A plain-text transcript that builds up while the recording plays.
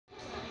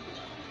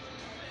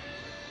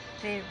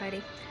Hey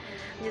everybody,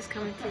 I'm just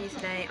coming to you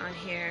today on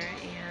here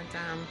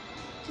and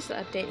just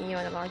updating you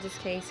on the largest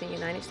case in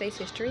United States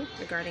history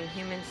regarding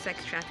human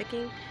sex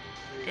trafficking.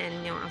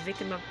 And I'm a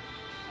victim of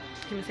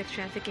human sex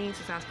trafficking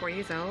since I was 4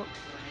 years old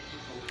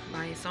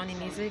by Sony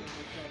Music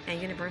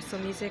and Universal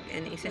Music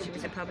and Essential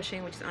Music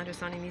Publishing, which is under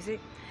Sony Music.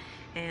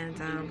 And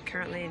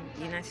currently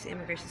the United States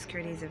Immigration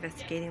Security is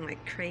investigating like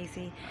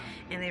crazy,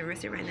 and they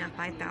arrested right now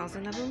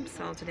 5,000 of them.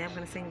 So today I'm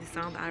going to sing the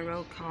song that I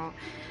wrote called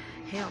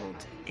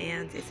Held,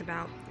 and it's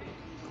about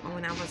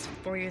when I was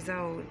 4 years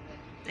old,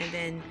 and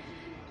then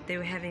they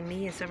were having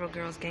me and several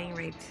girls gang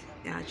raped,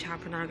 child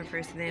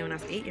pornographers. And then when I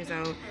was 8 years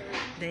old,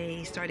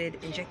 they started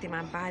injecting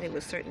my body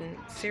with certain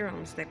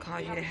serums that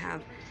cause you to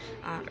have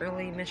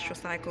early menstrual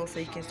cycles so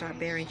you can start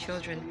bearing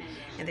children.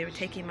 And they were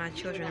taking my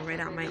children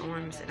right out my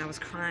arms, and I was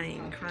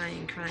crying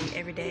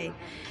every day.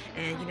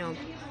 And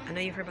I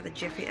know you've heard about the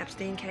Jeffrey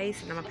Epstein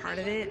case, and I'm a part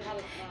of it.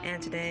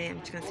 And today I'm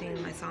just going to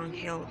sing my song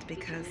Held,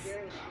 because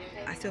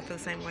I still feel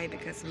the same way,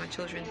 because my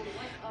children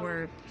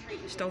were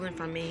stolen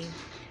from me,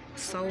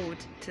 sold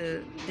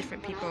to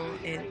different people,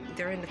 and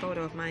they're in the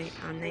photo of my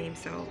name,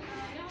 so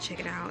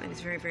check it out. And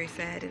it's very, very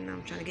sad, and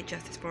I'm trying to get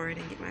justice for it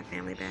and get my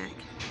family back.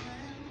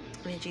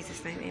 In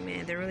Jesus' name,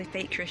 amen. They're really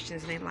fake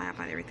Christians, and they lie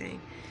about everything,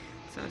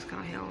 so it's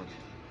called Held.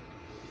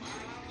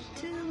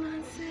 2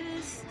 months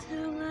is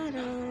too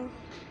little.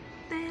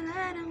 They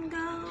let him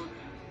go.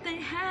 They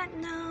had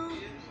no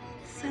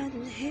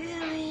sudden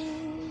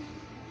healing.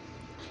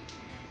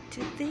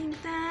 To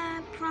think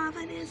that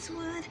Providence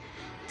would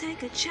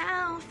take a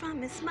child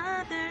from his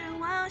mother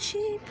while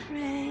she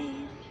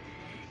prayed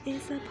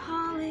is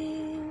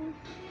appalling.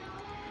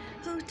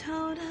 Who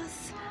told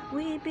us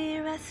we'd be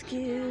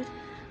rescued?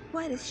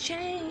 What has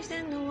changed,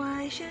 and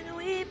why should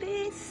we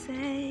be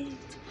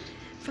saved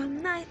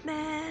from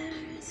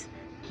nightmares?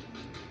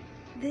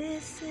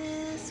 This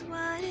is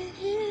what it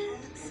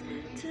is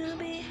to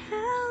be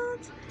held,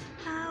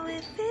 how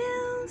it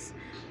feels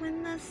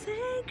when the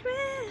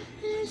sacred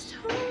is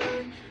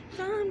torn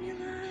from your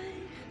life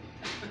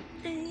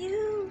and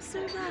you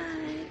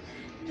survive.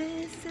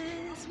 This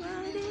is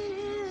what it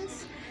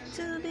is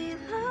to be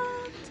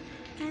loved,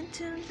 and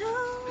to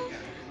know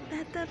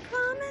that the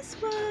promise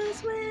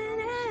was when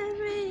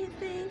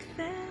everything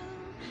fell,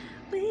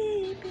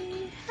 we'd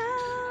be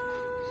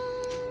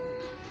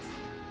held.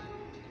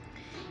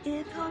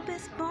 If hope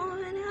is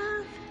born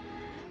of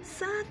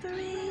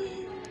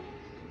suffering,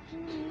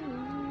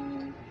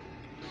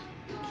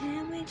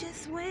 can we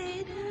just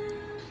wait?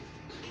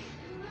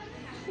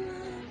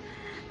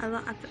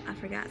 I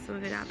forgot some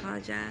of it. I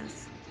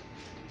apologize.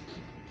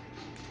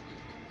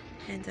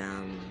 And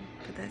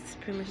but that's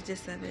pretty much the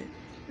gist of it.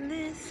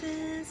 This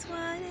is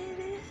what it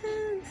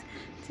is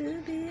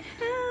to be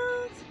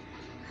held,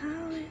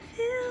 how it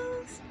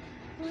feels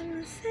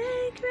when the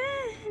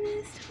sacred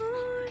is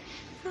torn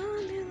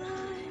from your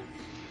life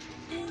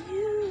and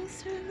you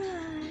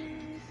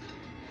survive.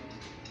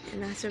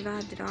 And I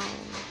survived it all,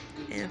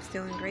 and I'm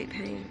still in great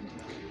pain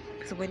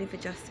because I'm waiting for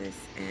justice.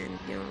 And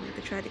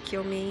they tried to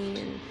kill me,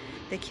 and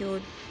they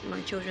killed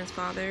my children's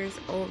fathers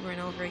over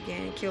and over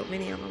again, killed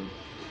many of them.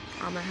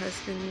 All my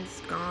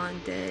husbands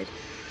gone, dead,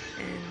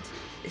 and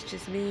it's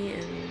just me,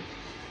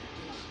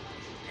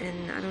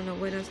 and I don't know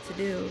what else to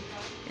do.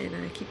 And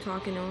I keep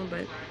talking to them,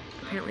 but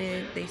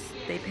apparently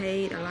they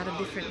paid a lot of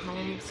different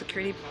home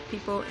security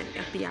people and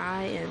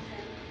FBI. And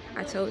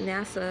I told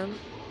NASA,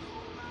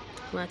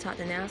 when I talked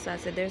to NASA, I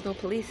said there's no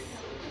police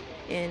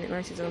in the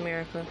United States of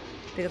America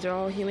because they're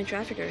all human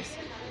traffickers,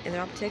 and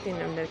they're all protecting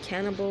them. They're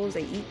cannibals,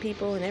 they eat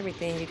people and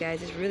everything, you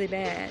guys. It's really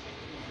bad.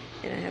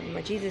 And I have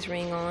my Jesus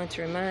ring on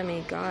to remind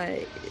me,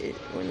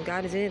 when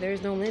God is in it,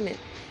 there's no limit.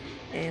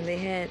 And they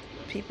had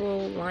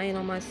people lying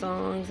on my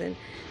songs, and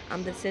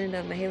I'm the descendant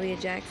of Mahalia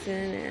Jackson,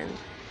 and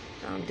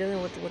I'm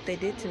dealing with what they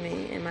did to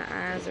me. And my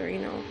eyes are,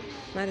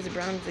 not as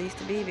brown as they used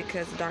to be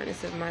because of the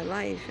darkness of my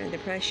life and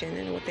depression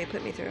and what they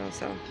put me through.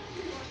 So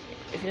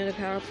if you know the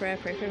power of prayer,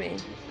 pray for me.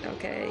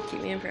 Okay,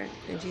 keep me in prayer.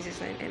 In Jesus'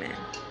 name, amen.